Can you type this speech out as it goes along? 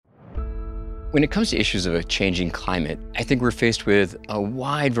When it comes to issues of a changing climate, I think we're faced with a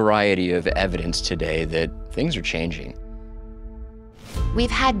wide variety of evidence today that things are changing. We've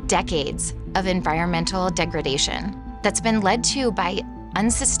had decades of environmental degradation that's been led to by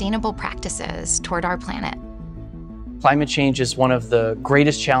unsustainable practices toward our planet. Climate change is one of the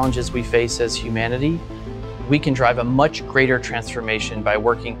greatest challenges we face as humanity. We can drive a much greater transformation by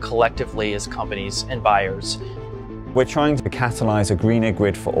working collectively as companies and buyers. We're trying to catalyze a greener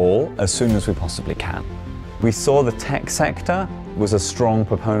grid for all as soon as we possibly can. We saw the tech sector was a strong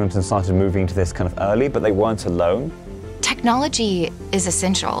proponent and started moving to this kind of early, but they weren't alone. Technology is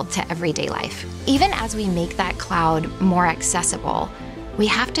essential to everyday life. Even as we make that cloud more accessible, we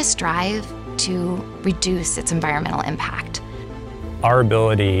have to strive to reduce its environmental impact. Our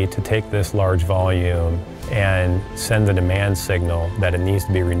ability to take this large volume and send the demand signal that it needs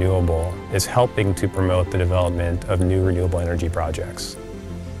to be renewable is helping to promote the development of new renewable energy projects.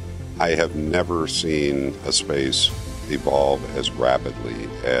 I have never seen a space evolve as rapidly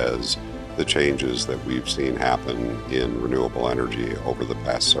as the changes that we've seen happen in renewable energy over the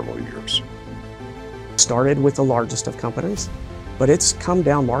past several years. Started with the largest of companies, but it's come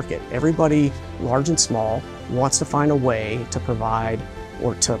down market. Everybody, large and small, wants to find a way to provide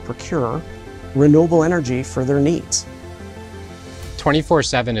or to procure renewable energy for their needs.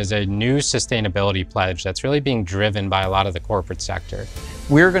 24/7 is a new sustainability pledge that's really being driven by a lot of the corporate sector.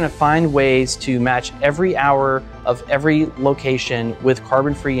 We're going to find ways to match every hour of every location with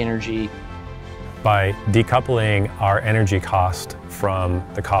carbon-free energy. By decoupling our energy cost from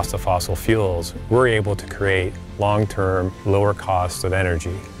the cost of fossil fuels, we're able to create long-term, lower costs of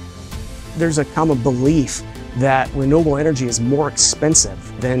energy. There's a common belief that renewable energy is more expensive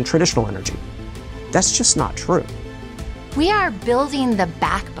than traditional energy. That's just not true. We are building the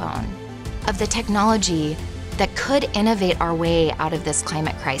backbone of the technology that could innovate our way out of this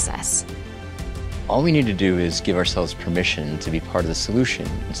climate crisis. All we need to do is give ourselves permission to be part of the solution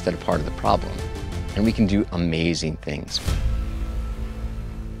instead of part of the problem, and we can do amazing things.